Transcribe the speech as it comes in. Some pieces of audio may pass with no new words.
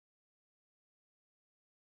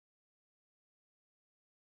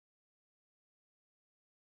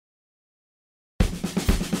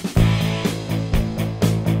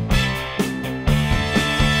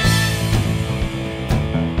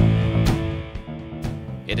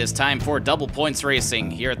It is time for double points racing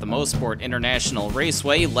here at the Mosport International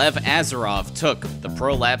Raceway. Lev Azarov took the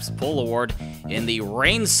Pro Laps Pole Award in the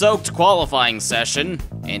rain-soaked qualifying session,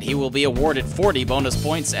 and he will be awarded 40 bonus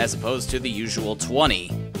points as opposed to the usual 20.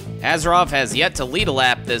 Azarov has yet to lead a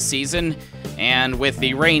lap this season, and with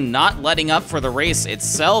the rain not letting up for the race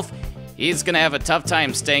itself, he's going to have a tough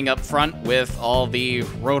time staying up front with all the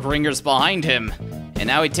road ringers behind him. And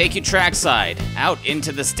now we take you trackside, out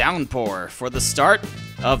into this downpour for the start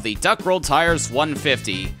of the Duckroll Tires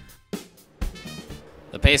 150.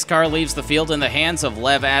 The pace car leaves the field in the hands of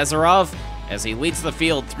Lev Azarov as he leads the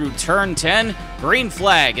field through turn 10. Green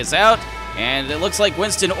flag is out, and it looks like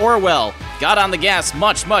Winston Orwell got on the gas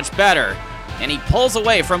much better. And he pulls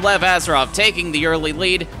away from Lev Azarov, taking the early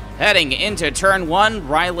lead. Heading into turn 1,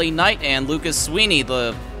 Riley Knight and Lucas Sweeney,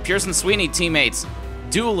 the Pearson Sweeney teammates,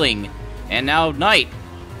 dueling. And now Knight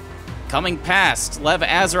coming past Lev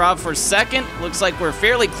Azarov for second. Looks like we're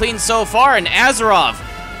fairly clean so far, and Azarov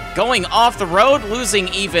going off the road, losing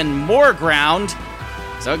even more ground.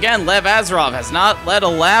 So again, Lev Azarov has not led a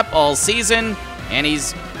lap all season, and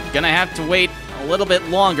he's gonna have to wait a little bit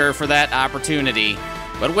longer for that opportunity.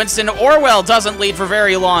 But Winston Orwell doesn't lead for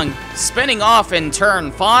very long, spinning off in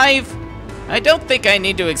turn 5. I don't think I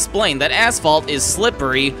need to explain that asphalt is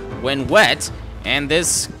slippery when wet, and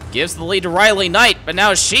this gives the lead to Riley Knight, but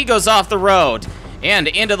now she goes off the road and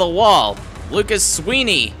into the wall. Lucas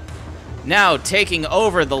Sweeney now taking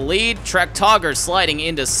over the lead. Trek Togger sliding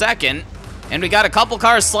into second, and we got a couple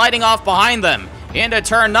cars sliding off behind them. Into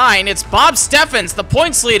turn 9, it's Bob Steffens, the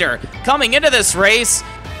points leader, coming into this race,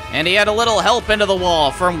 and he had a little help into the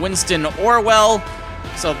wall from Winston Orwell.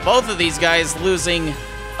 So both of these guys losing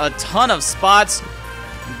a ton of spots.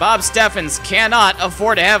 Bob Steffens cannot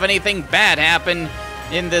afford to have anything bad happen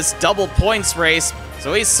in this double points race,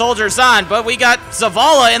 so he soldiers on, but we got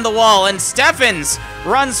Zavala in the wall, and Steffens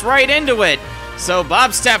runs right into it. So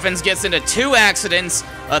Bob Steffens gets into 2 accidents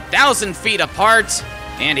 1,000 feet apart,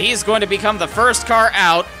 and he's going to become the first car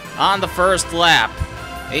out on the first lap.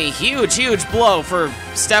 A huge blow for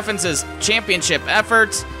Steffens' championship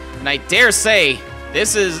effort, and I dare say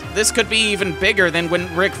this could be even bigger than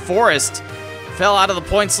when Rick Forrest fell out of the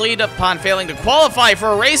points lead upon failing to qualify for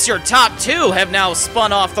a race. Your top 2 have now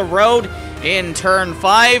spun off the road in turn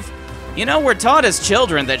 5. You know, we're taught as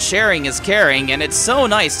children that sharing is caring, and it's so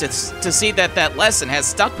nice to see that that lesson has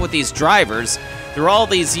stuck with these drivers through all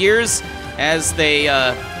these years as they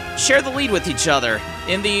share the lead with each other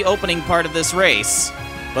in the opening part of this race.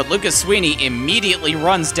 But Lucas Sweeney immediately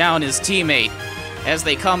runs down his teammate as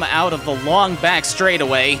they come out of the long back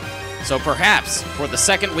straightaway. So perhaps for the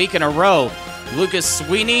second week in a row, Lucas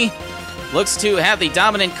Sweeney looks to have the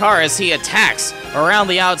dominant car as he attacks around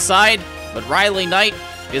the outside, but Riley Knight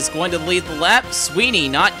is going to lead the lap. Sweeney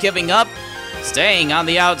not giving up, staying on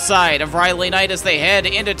the outside of Riley Knight as they head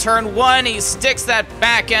into turn 1. He sticks that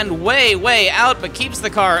back end way out, but keeps the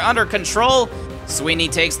car under control. Sweeney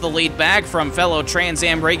takes the lead back from fellow Trans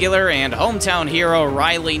Am regular and hometown hero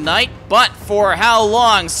Riley Knight, but for how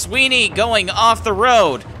long? Sweeney going off the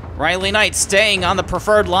road. Riley Knight staying on the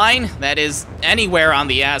preferred line, that is anywhere on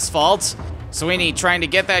the asphalt. Sweeney trying to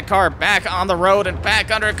get that car back on the road and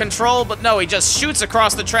back under control, but no, he just shoots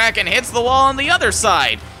across the track and hits the wall on the other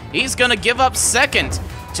side. He's gonna give up second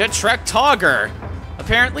to Trek Togger.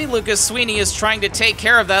 Apparently, Lucas Sweeney is trying to take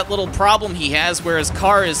care of that little problem he has where his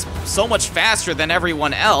car is so much faster than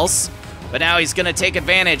everyone else. But now he's gonna take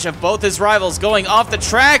advantage of both his rivals going off the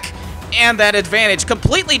track, and that advantage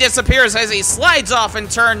completely disappears as he slides off in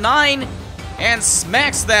turn 9 and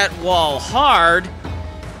smacks that wall hard.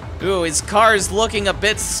 Ooh, his car's looking a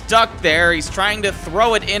bit stuck there. He's trying to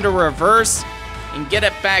throw it into reverse and get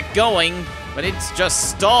it back going, but it's just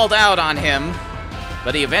stalled out on him.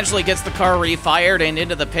 But he eventually gets the car refired and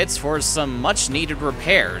into the pits for some much-needed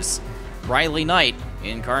repairs. Riley Knight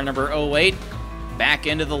in car number 08, back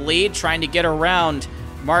into the lead, trying to get around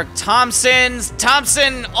Mark Thompson.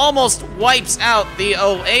 Thompson almost wipes out the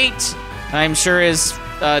 08. I'm sure his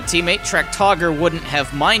teammate Trek Togger wouldn't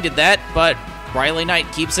have minded that, but Riley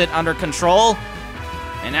Knight keeps it under control.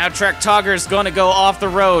 And now Trek Togger's going to go off the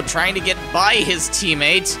road, trying to get by his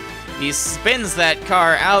teammate. He spins that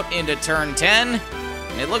car out into turn 10.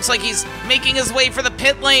 It looks like he's making his way for the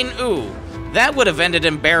pit lane. Ooh, that would have ended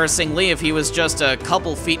embarrassingly if he was just a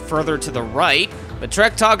couple feet further to the right. But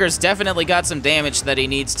Trek Togger's definitely got some damage that he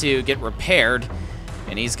needs to get repaired,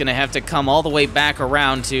 and he's gonna have to come all the way back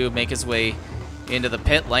around to make his way into the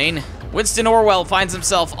pit lane. Winston Orwell finds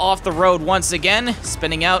himself off the road once again,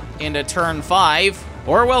 spinning out into turn 5.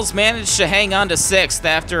 Orwell's managed to hang on to 6th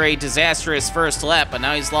after a disastrous first lap, but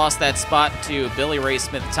now he's lost that spot to Billy Ray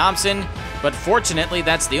Smith-Thompson. But fortunately,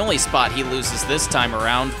 that's the only spot he loses this time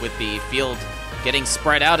around, with the field getting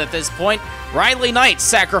spread out at this point. Riley Knight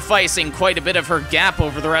sacrificing quite a bit of her gap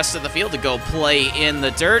over the rest of the field to go play in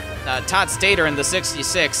the dirt. Todd Stater in the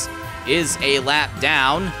 66 is a lap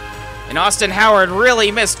down. And Austin Howard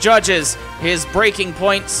really misjudges his braking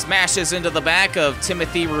point, smashes into the back of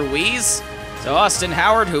Timothy Ruiz. So Austin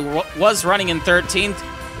Howard, who was running in 13th,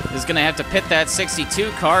 is going to have to pit that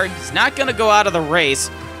 62 car. He's not going to go out of the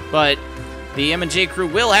race, but the M&J crew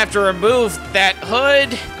will have to remove that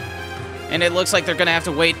hood. And it looks like they're going to have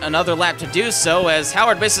to wait another lap to do so as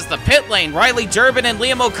Howard misses the pit lane. Riley Durbin and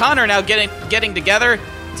Liam O'Connor now getting together,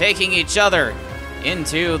 taking each other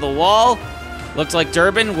into the wall. Looks like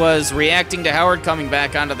Durbin was reacting to Howard coming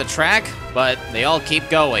back onto the track, but they all keep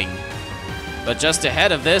going. But just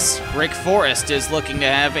ahead of this, Rick Forrest is looking to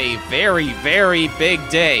have a very, very big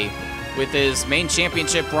day with his main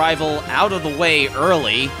championship rival out of the way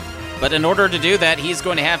early. But in order to do that, he's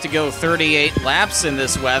going to have to go 38 laps in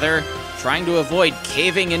this weather, trying to avoid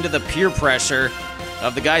caving into the peer pressure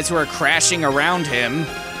of the guys who are crashing around him.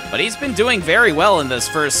 But he's been doing very well in this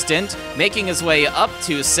first stint, making his way up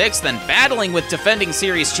to 6th and battling with defending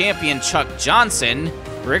series champion Chuck Johnson.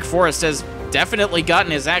 Rick Forrest has definitely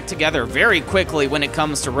gotten his act together very quickly when it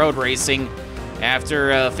comes to road racing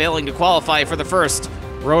after failing to qualify for the first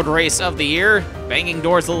road race of the year. Banging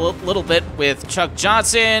doors a little bit with Chuck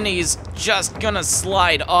Johnson. He's just gonna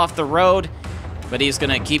slide off the road, but he's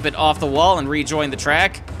gonna keep it off the wall and rejoin the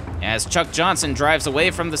track. As Chuck Johnson drives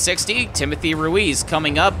away from the 60, Timothy Ruiz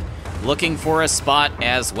coming up, looking for a spot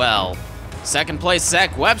as well. Second place,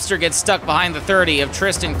 Zach Webster gets stuck behind the 30 of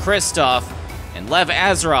Tristan Kristoff, and Lev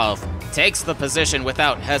Azarov takes the position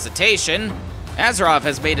without hesitation. Azarov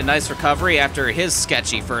has made a nice recovery after his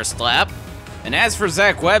sketchy first lap. And as for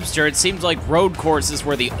Zach Webster, it seems like road courses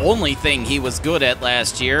were the only thing he was good at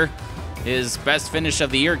last year. His best finish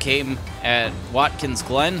of the year came at Watkins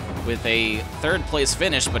Glen with a 3rd place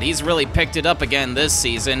finish, but he's really picked it up again this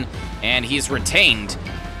season, and he's retained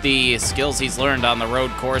the skills he's learned on the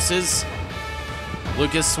road courses.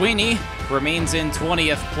 Lucas Sweeney remains in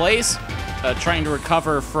 20th place, trying to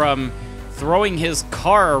recover from throwing his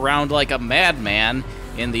car around like a madman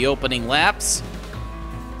in the opening laps.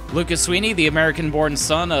 Lucas Sweeney, the American-born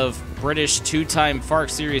son of British 2-time FARC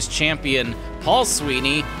Series champion Paul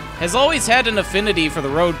Sweeney, has always had an affinity for the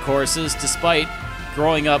road courses despite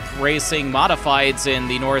growing up racing modifieds in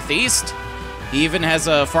the Northeast. He even has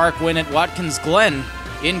a FARC win at Watkins Glen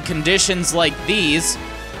in conditions like these,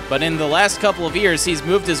 but in the last couple of years he's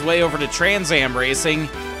moved his way over to Trans Am racing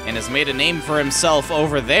and has made a name for himself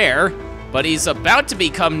over there. But he's about to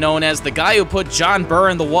become known as the guy who put John Burr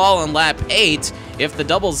in the wall in lap 8 if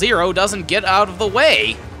the 00 doesn't get out of the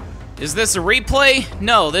way. Is this a replay?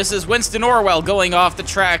 No, this is Winston Orwell going off the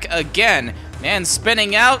track again. Man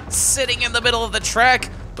spinning out, sitting in the middle of the track,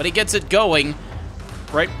 but he gets it going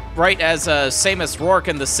right as Seamus Rourke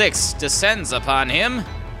in the 6 descends upon him.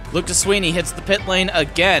 Lucas Sweeney hits the pit lane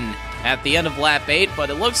again at the end of lap 8, but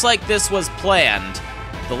it looks like this was planned.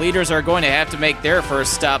 The leaders are going to have to make their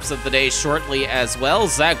first stops of the day shortly as well.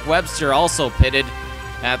 Zach Webster also pitted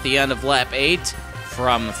at the end of lap 8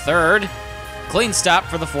 from 3rd. Clean stop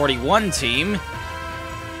for the 41 team.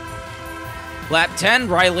 Lap 10,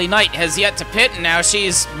 Riley Knight has yet to pit, and now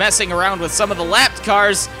she's messing around with some of the lapped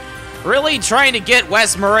cars, really trying to get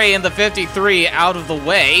Wes Murray in the 53 out of the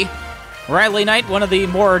way. Riley Knight, one of the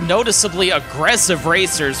more noticeably aggressive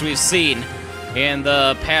racers we've seen in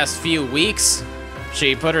the past few weeks.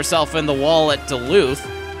 She put herself in the wall at Duluth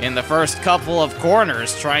in the first couple of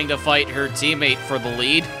corners, trying to fight her teammate for the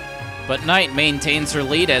lead. But Knight maintains her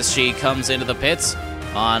lead as she comes into the pits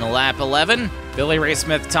on lap 11. Billy Ray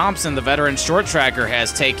Smith-Thompson, the veteran short tracker,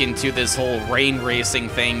 has taken to this whole rain racing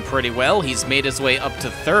thing pretty well. He's made his way up to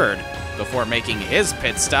 3rd before making his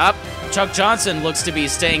pit stop. Chuck Johnson looks to be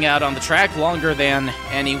staying out on the track longer than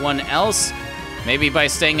anyone else. Maybe by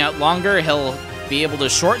staying out longer, he'll be able to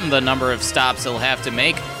shorten the number of stops he'll have to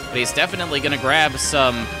make, but he's definitely going to grab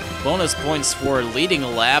some bonus points for leading a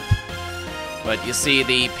lap. But you see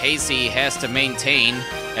the pace he has to maintain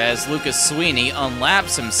as Lucas Sweeney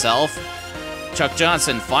unlaps himself. Chuck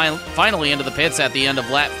Johnson finally into the pits at the end of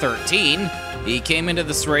lap 13. He came into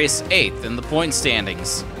this race 8th in the point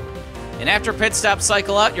standings. And after pit stop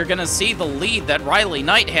cycle out, you're going to see the lead that Riley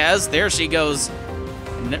Knight has. There she goes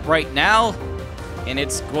right now. And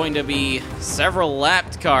it's going to be several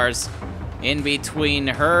lapped cars in between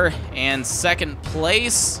her and 2nd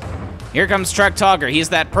place. Here comes Truck Togger. He's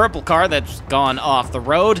that purple car that's gone off the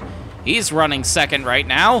road. He's running second right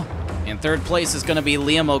now. In third place is going to be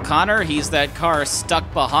Liam O'Connor. He's that car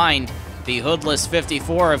stuck behind the hoodless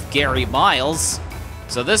 54 of Gary Miles.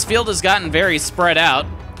 So this field has gotten very spread out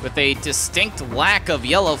with a distinct lack of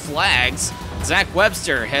yellow flags. Zach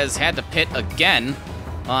Webster has had to pit again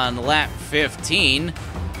on lap 15.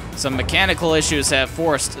 Some mechanical issues have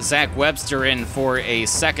forced Zach Webster in for a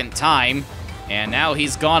second time, and now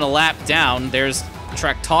he's gone a lap down. There's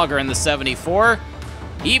Trek Togger in the 74.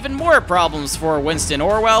 Even more problems for Winston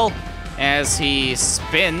Orwell as he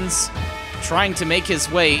spins, trying to make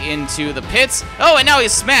his way into the pits. Oh, and now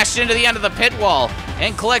he's smashed into the end of the pit wall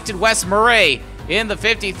and collected Wes Murray in the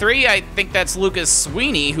 53. I think that's Lucas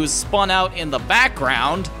Sweeney, who's spun out in the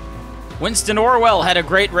background. Winston Orwell had a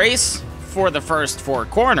great race for the first 4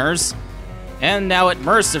 corners, and now it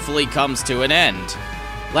mercifully comes to an end.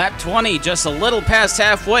 Lap 20, just a little past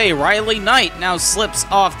halfway, Riley Knight now slips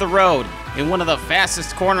off the road in one of the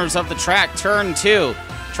fastest corners of the track, turn 2.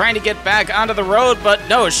 Trying to get back onto the road, but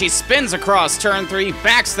no, she spins across turn 3,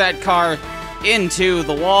 backs that car into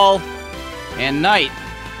the wall, and Knight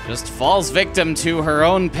just falls victim to her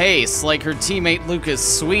own pace like her teammate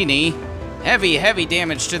Lucas Sweeney. Heavy, heavy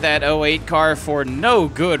damage to that 08 car for no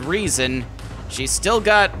good reason. She's still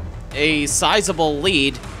got a sizable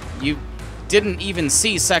lead. You didn't even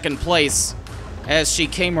see second place as she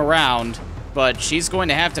came around, but she's going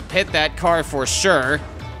to have to pit that car for sure.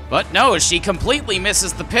 But no, she completely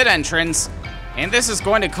misses the pit entrance, and this is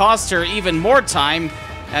going to cost her even more time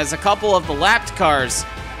as a couple of the lapped cars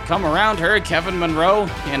come around her. Kevin Monroe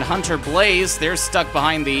and Hunter Blaze, they're stuck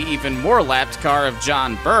behind the even more lapped car of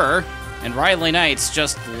John Burr. And Riley Knight's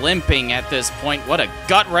just limping at this point. What a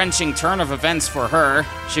gut-wrenching turn of events for her.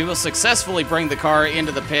 She will successfully bring the car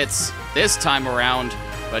into the pits this time around,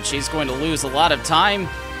 but she's going to lose a lot of time.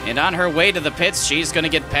 And on her way to the pits, she's going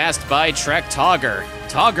to get passed by Trek Togger.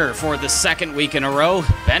 Togger, for the second week in a row,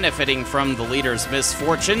 benefiting from the leader's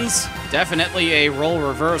misfortunes. Definitely a role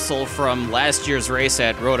reversal from last year's race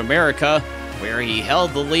at Road America, where he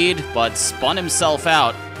held the lead but spun himself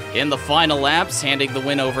out in the final laps, handing the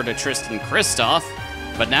win over to Tristan Kristoff,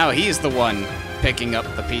 but now he's the one picking up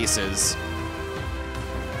the pieces.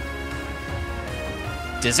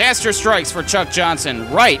 Disaster strikes for Chuck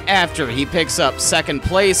Johnson right after he picks up second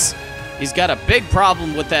place. He's got a big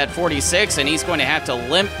problem with that 46, and he's going to have to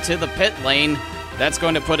limp to the pit lane. That's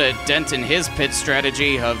going to put a dent in his pit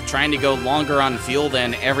strategy of trying to go longer on fuel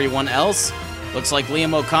than everyone else. Looks like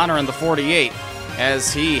Liam O'Connor in the 48,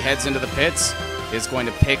 as he heads into the pits, is going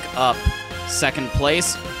to pick up second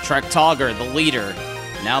place. Trek Togger, the leader,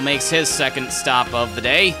 now makes his second stop of the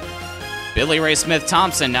day. Billy Ray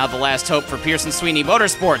Smith-Thompson, now the last hope for Pearson Sweeney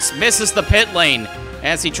Motorsports, misses the pit lane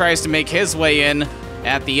as he tries to make his way in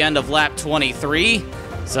at the end of lap 23.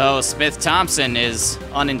 So Smith-Thompson is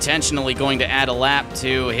unintentionally going to add a lap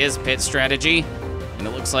to his pit strategy, and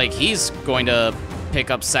it looks like he's going to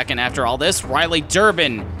pick up second after all this. Riley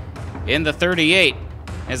Durbin in the 38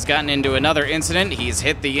 has gotten into another incident. He's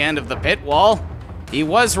hit the end of the pit wall. He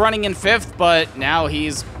was running in 5th, but now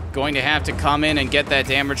he's going to have to come in and get that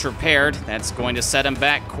damage repaired. That's going to set him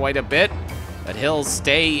back quite a bit, but he'll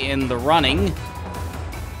stay in the running.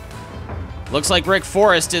 Looks like Rick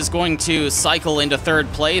Forrest is going to cycle into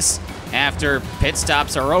 3rd place after pit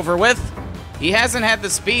stops are over with. He hasn't had the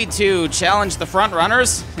speed to challenge the front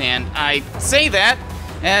runners, and I say that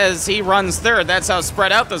as he runs 3rd. That's how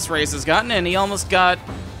spread out this race has gotten, and he almost got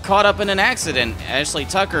caught up in an accident. Ashley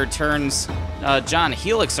Tucker turns John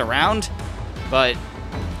Helix around, but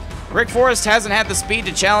Rick Forrest hasn't had the speed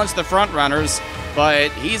to challenge the front runners,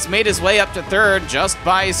 but he's made his way up to 3rd just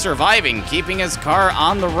by surviving, keeping his car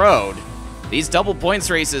on the road. These double points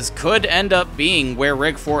races could end up being where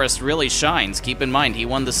Rick Forrest really shines. Keep in mind, he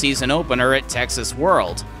won the season opener at Texas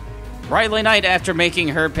World. Riley Knight, after making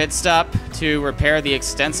her pit stop to repair the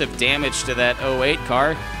extensive damage to that 08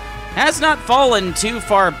 car, has not fallen too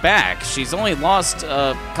far back. She's only lost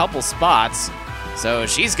a couple spots, so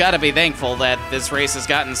she's got to be thankful that this race has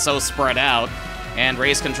gotten so spread out, and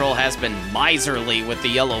race control has been miserly with the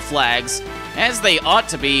yellow flags, as they ought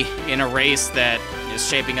to be in a race that is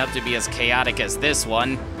shaping up to be as chaotic as this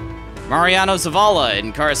one. Mariano Zavala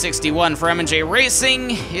in car 61 for M&J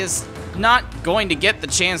Racing is not going to get the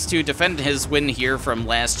chance to defend his win here from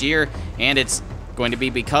last year, and it's going to be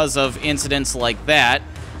because of incidents like that,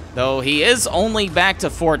 though he is only back to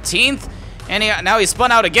 14th, and now he's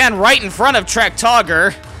spun out again right in front of Trek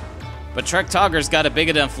Togger, but Trek Togger's got a big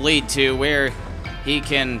enough lead to where he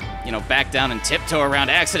can, back down and tiptoe around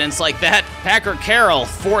accidents like that. Packer Carroll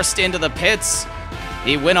forced into the pits.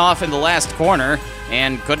 He went off in the last corner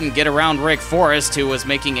and couldn't get around Rick Forrest, who was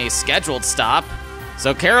making a scheduled stop.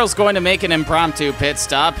 So Carroll's going to make an impromptu pit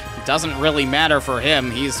stop. It doesn't really matter for him.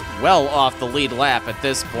 He's well off the lead lap at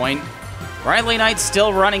this point. Riley Knight's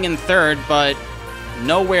still running in third, but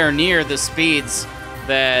nowhere near the speeds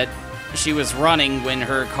that she was running when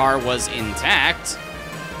her car was intact.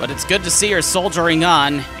 But it's good to see her soldiering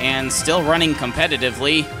on and still running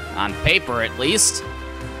competitively, on paper at least.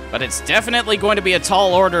 But it's definitely going to be a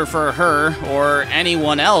tall order for her, or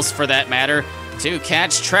anyone else for that matter, to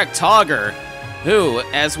catch Trek Togger, who,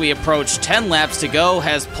 as we approach 10 laps to go,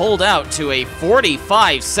 has pulled out to a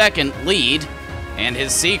 45-second lead, and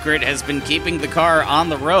his secret has been keeping the car on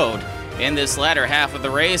the road. In this latter half of the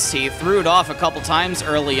race, he threw it off a couple times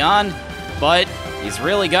early on, but he's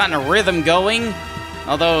really gotten a rhythm going,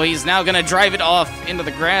 although he's now going to drive it off into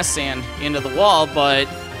the grass and into the wall, but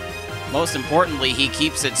most importantly, he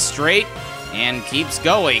keeps it straight and keeps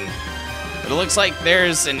going. But it looks like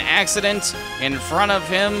there's an accident in front of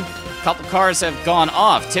him. A couple cars have gone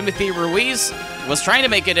off. Timothy Ruiz was trying to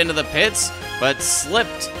make it into the pits, but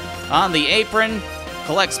slipped on the apron,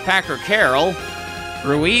 collects Packer Carroll.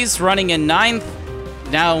 Ruiz, running in 9th,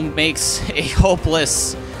 now makes a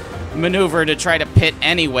hopeless maneuver to try to pit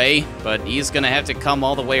anyway, but he's going to have to come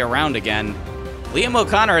all the way around again. Liam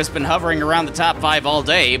O'Connor has been hovering around the top 5 all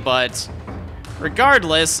day, but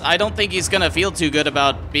regardless, I don't think he's going to feel too good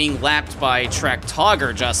about being lapped by Trek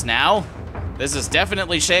Togger just now. This is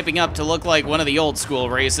definitely shaping up to look like one of the old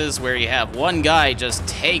school races where you have one guy just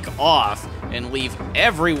take off and leave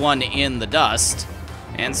everyone in the dust,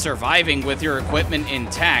 and surviving with your equipment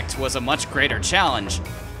intact was a much greater challenge.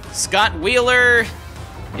 Scott Wheeler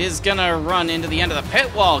is gonna run into the end of the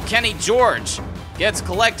pit wall. Kenny George gets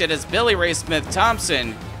collected as Billy Ray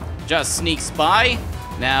Smith-Thompson just sneaks by.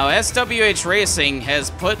 Now, SWH Racing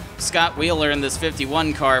has put Scott Wheeler in this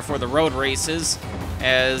 51 car for the road races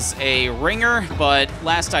as a ringer, but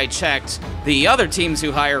last I checked, the other teams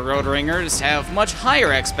who hire road ringers have much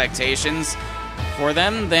higher expectations for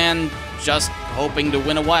them than just hoping to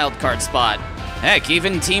win a wildcard spot. Heck,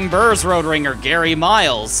 even Team Burr's road ringer, Gary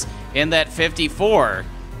Miles, in that 54,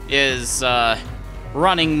 is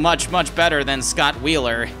running much, much better than Scott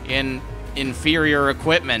Wheeler in inferior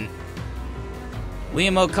equipment.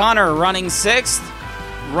 Liam O'Connor running 6th,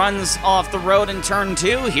 runs off the road in turn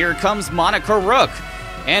 2. Here comes Monica Rook.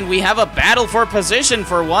 And we have a battle for position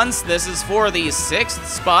for once. This is for the 6th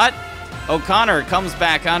spot. O'Connor comes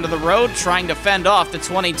back onto the road, trying to fend off the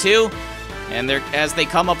 22. And as they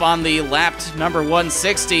come up on the lapped number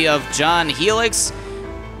 160 of John Helix,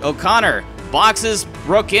 O'Connor boxes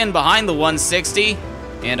Rook in behind the 160.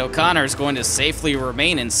 And O'Connor's going to safely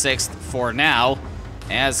remain in 6th for now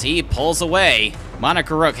as he pulls away.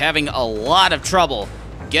 Monica Rook having a lot of trouble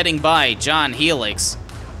getting by John Helix.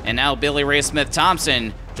 And now Billy Ray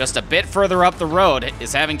Smith-Thompson, just a bit further up the road,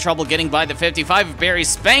 is having trouble getting by the 55 of Barry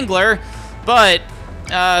Spangler, but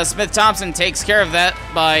Smith-Thompson takes care of that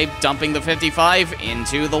by dumping the 55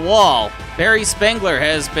 into the wall. Barry Spangler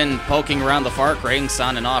has been poking around the FARC ranks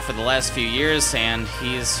on and off for the last few years, and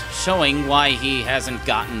he's showing why he hasn't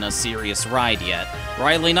gotten a serious ride yet.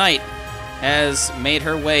 Riley Knight has made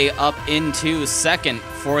her way up into 2nd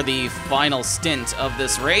for the final stint of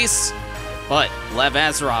this race, but Lev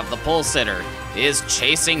Azarov, the pole sitter, is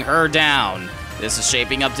chasing her down. This is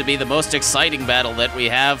shaping up to be the most exciting battle that we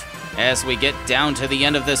have as we get down to the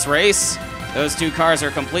end of this race. Those two cars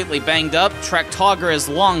are completely banged up. Trek Togger is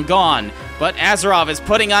long gone, but Azarov is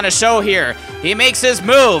putting on a show here. He makes his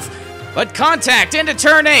move, but contact into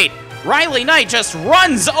turn 8. Riley Knight just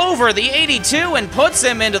runs over the 82 and puts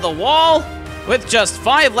him into the wall. With just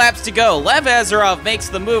 5 laps to go, Lev Azarov makes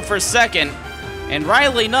the move for 2nd, and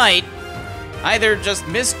Riley Knight either just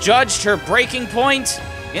misjudged her braking point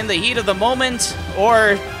in the heat of the moment,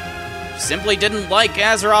 or simply didn't like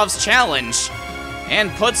Azarov's challenge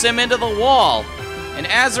and puts him into the wall. And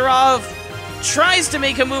Azarov tries to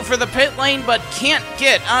make a move for the pit lane, but can't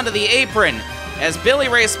get onto the apron as Billy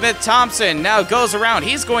Ray Smith-Thompson now goes around.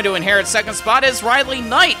 He's going to inherit 2nd spot as Riley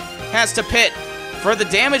Knight has to pit for the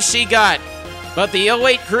damage she got. But the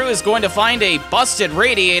 08 crew is going to find a busted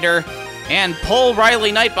radiator and pull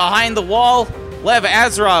Riley Knight behind the wall. Lev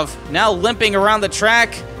Azarov now limping around the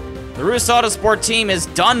track. The Rus Autosport team is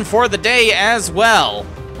done for the day as well.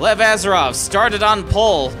 Lev Azarov started on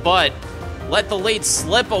pole, but let the lead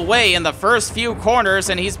slip away in the first few corners,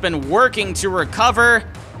 and he's been working to recover,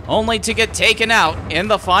 only to get taken out in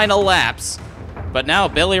the final laps. But now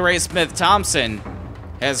Billy Ray Smith-Thompson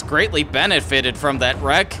has greatly benefited from that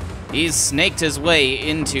wreck. He's snaked his way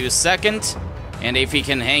into 2nd, and if he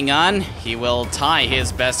can hang on, he will tie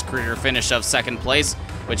his best career finish of 2nd place,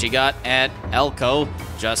 which he got at Elko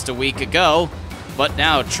just a week ago. But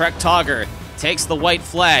now Trek Togger takes the white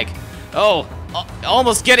flag. Oh,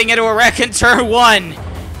 almost getting into a wreck in turn 1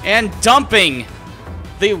 and dumping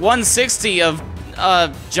the 160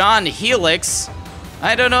 of John Helix.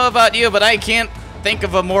 I don't know about you, but I can't think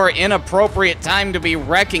of a more inappropriate time to be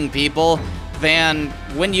wrecking people than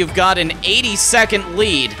when you've got an 80-second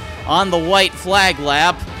lead on the white flag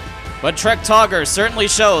lap. But Trek Togger certainly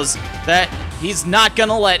shows that he's not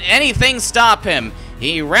gonna let anything stop him.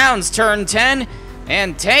 He rounds turn 10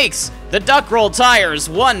 and takes the Duckroll Tires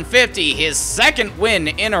 150, his second win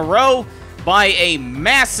in a row by a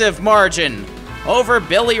massive margin over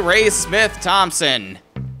Billy Ray Smith Thompson.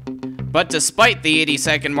 But despite the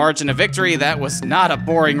 80-second margin of victory, that was not a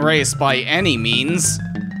boring race by any means.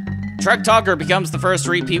 Trek Togger becomes the first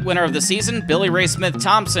repeat winner of the season. Billy Ray Smith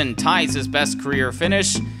Thompson ties his best career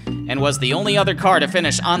finish and was the only other car to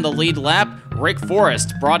finish on the lead lap. Rick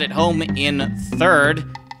Forrest brought it home in third.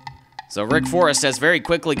 So Rick Forrest has very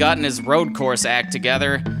quickly gotten his road course act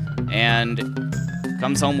together and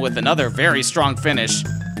comes home with another very strong finish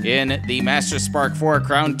in the Master Spark 4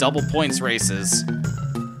 Crown double points races.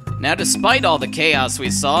 Now, despite all the chaos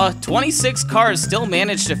we saw, 26 cars still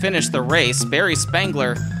managed to finish the race. Barry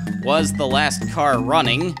Spangler was the last car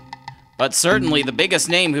running, but certainly the biggest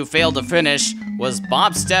name who failed to finish was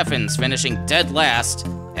Bob Steffens, finishing dead last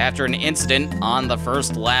after an incident on the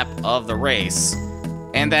first lap of the race.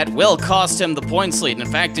 And that will cost him the points lead.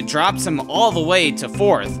 In fact, it drops him all the way to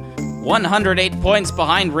fourth, 108 points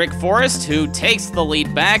behind Rick Forrest, who takes the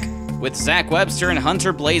lead back, with Zach Webster and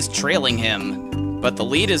Hunter Blaze trailing him. But the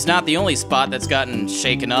lead is not the only spot that's gotten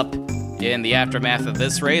shaken up in the aftermath of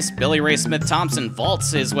this race. Billy Ray Smith Thompson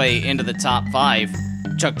vaults his way into the top 5.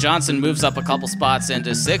 Chuck Johnson moves up a couple spots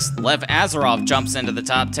into 6th. Lev Azarov jumps into the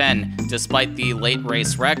top 10 despite the late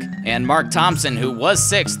race wreck. And Mark Thompson, who was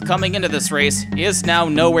 6th coming into this race, is now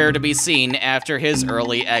nowhere to be seen after his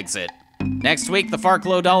early exit. Next week, the FARC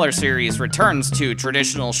Lowe Dollar Series returns to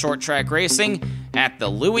traditional short track racing at the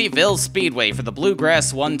Louisville Speedway for the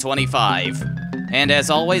Bluegrass 125. And as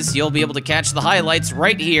always, you'll be able to catch the highlights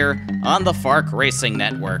right here on the FARC Racing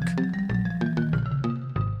Network.